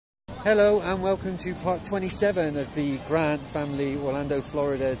Hello and welcome to part 27 of the Grant Family Orlando,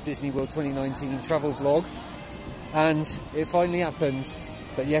 Florida Disney World 2019 travel vlog. And it finally happened,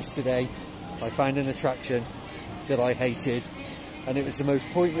 but yesterday I found an attraction that I hated, and it was the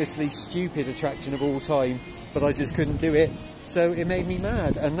most pointlessly stupid attraction of all time, but I just couldn't do it, so it made me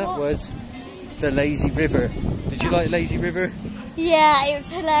mad, and that was the Lazy River. Did you like Lazy River? Yeah, it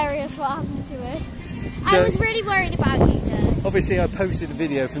was hilarious what happened to it. So, I was really worried about you though. Obviously I posted a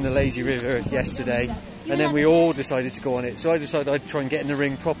video from the Lazy River yesterday, and then we all decided to go on it. So I decided I'd try and get in the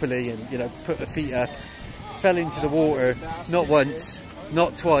ring properly and, you know, put my feet up. Fell into the water, not once,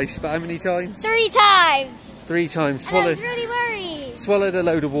 not twice, but how many times? 3 times! 3 times. And I was really worried. Swallowed a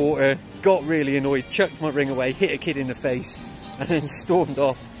load of water, got really annoyed, chucked my ring away, hit a kid in the face, and then stormed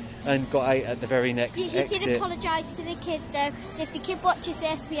off and got out at the very next exit. You did apologise to the kid though. If the kid watches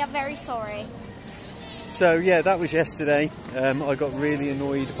this, we are very sorry. So yeah, that was yesterday. I got really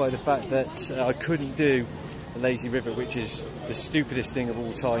annoyed by the fact that I couldn't do the Lazy River, which is the stupidest thing of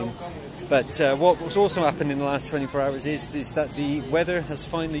all time. But what's also happened in the last 24 hours is that the weather has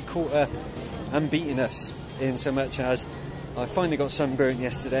finally caught up and beaten us, in so much as I finally got sunburnt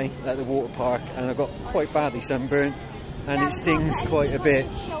yesterday at the water park, and I got quite badly sunburnt, and it stings quite a bit.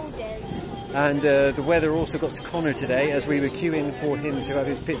 And the weather also got to Connor today as we were queuing for him to have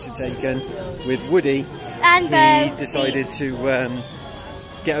his picture taken with Woody. And he decided to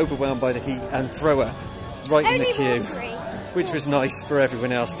get overwhelmed by the heat and throw up right in the queue, which was nice for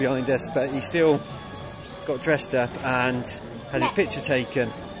everyone else behind us, but he still got dressed up and had his picture taken.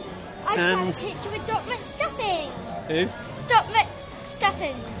 I had a picture with Doc McStuffins. Who? Doc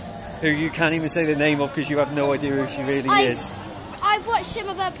McStuffins. Who you can't even say the name of because you have no idea who she really is. I've watched some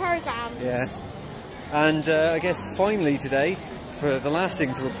of her programmes. Yeah. And I guess finally today, for the last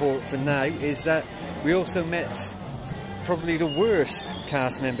thing to report for now, is that we also met probably the worst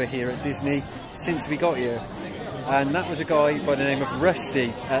cast member here at Disney since we got here. And that was a guy by the name of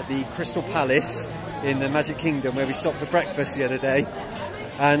Rusty at the Crystal Palace in the Magic Kingdom, where we stopped for breakfast the other day.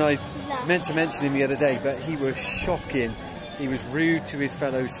 And I meant to mention him the other day, but he was shocking. He was rude to his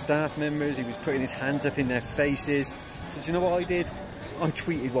fellow staff members, he was putting his hands up in their faces. So do you know what I did? I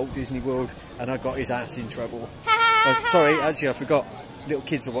tweeted Walt Disney World and I got his ass in trouble. Sorry, actually I forgot. Little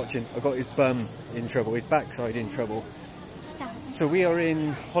kids are watching. I got his bum in trouble, his backside in trouble. So we are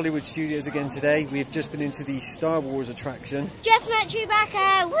in Hollywood Studios again today. We've just been into the Star Wars attraction. Just met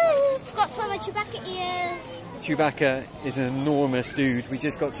Chewbacca. Woo! Forgot to wear my Chewbacca ears. Chewbacca is an enormous dude. We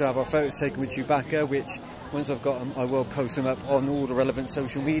just got to have our photos taken with Chewbacca, which once I've got them I will post them up on all the relevant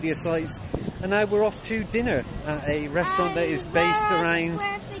social media sites. And now we're off to dinner at a restaurant that is based around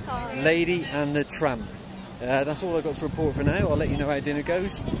Lady and the Tramp. That's all I've got to report for now. I'll let you know how dinner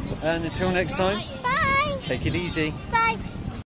goes. And until next time, bye. Take it easy. Bye.